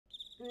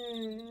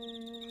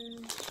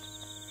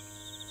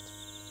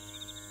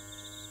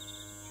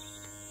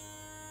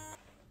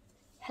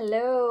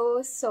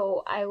Hello,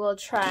 so I will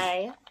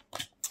try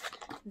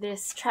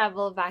this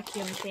travel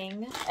vacuum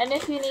thing. And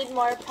if you need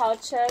more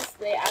pouches,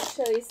 they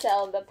actually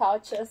sell the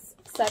pouches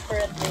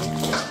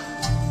separately.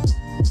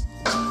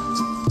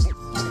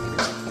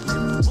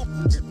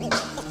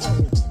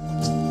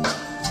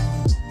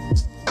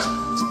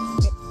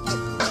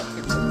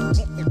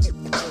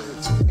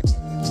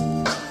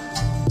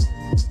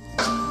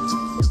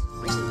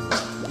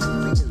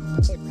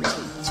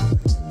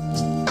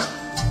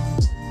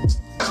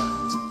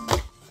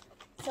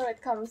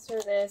 It comes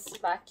through this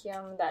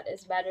vacuum that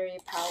is battery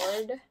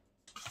powered.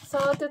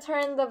 So to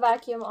turn the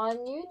vacuum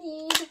on, you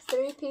need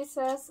 3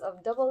 pieces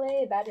of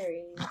AA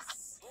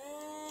batteries.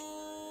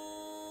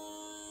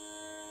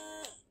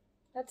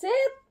 That's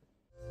it!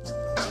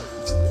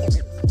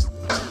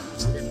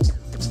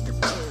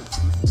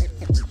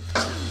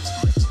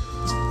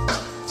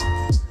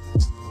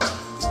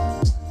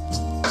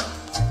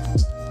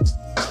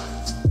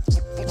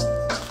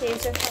 Okay,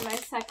 so for my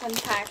second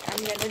pack,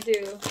 I'm gonna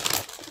do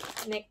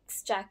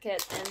Nick's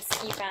jacket and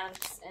ski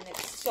pants, and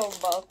it's so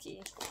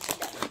bulky.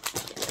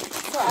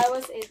 So I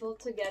was able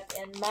to get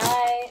in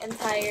my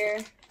entire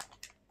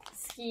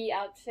ski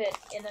outfit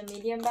in a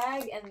medium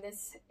bag, and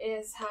this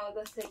is how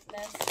the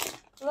thickness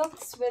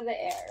looks with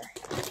the air.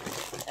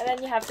 And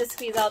then you have to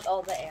squeeze out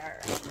all the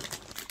air.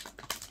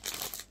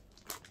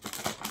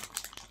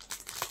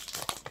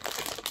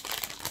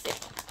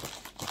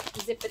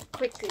 Zip it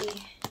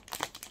quickly.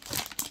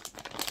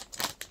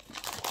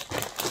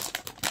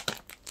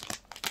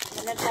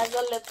 And it has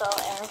a little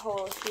air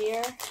hole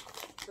here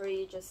where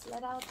you just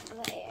let out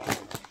the air.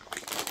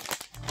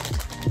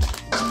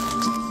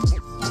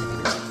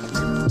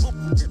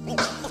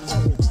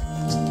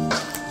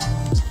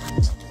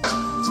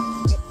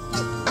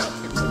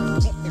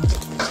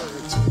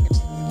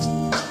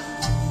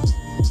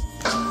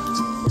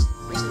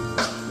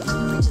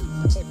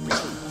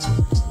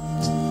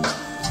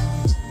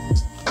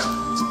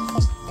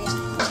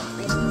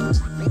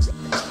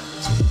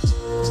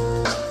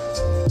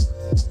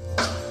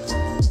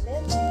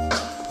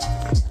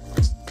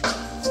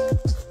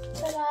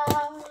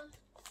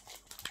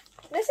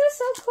 This is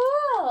so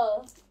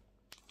cool!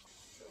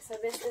 So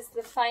this is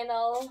the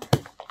final.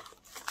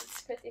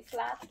 It's pretty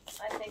flat.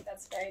 I think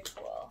that's very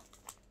cool.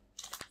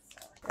 So,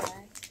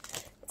 okay.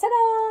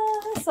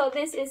 Ta-da! So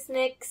this is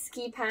Nick's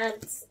ski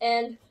pants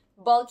and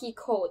bulky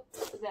coat.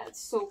 That's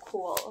so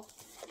cool.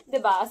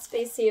 Diba?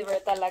 Space saver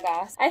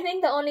talaga. I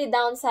think the only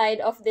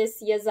downside of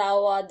this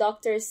Yazawa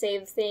Dr.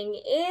 Save thing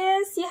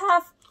is you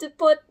have to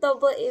put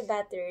AA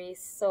batteries.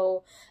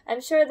 So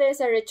I'm sure there's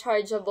a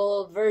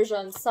rechargeable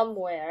version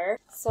somewhere.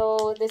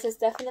 So this is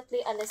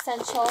definitely an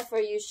essential for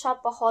you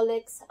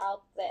shopaholics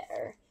out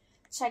there.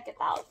 Check it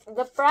out.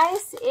 The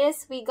price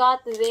is, we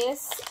got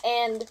this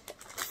and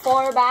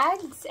 4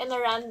 bags in a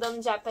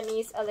random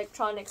Japanese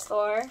electronics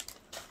store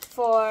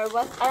for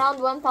around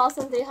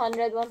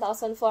 1,300,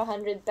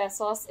 1,400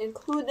 pesos,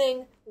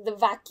 including the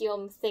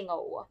vacuum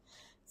thingo.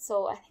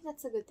 So I think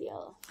that's a good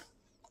deal.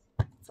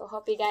 So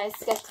hope you guys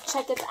get to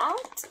check it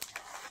out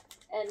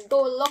and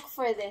go look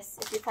for this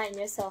if you find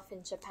yourself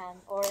in Japan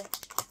or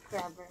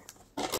wherever.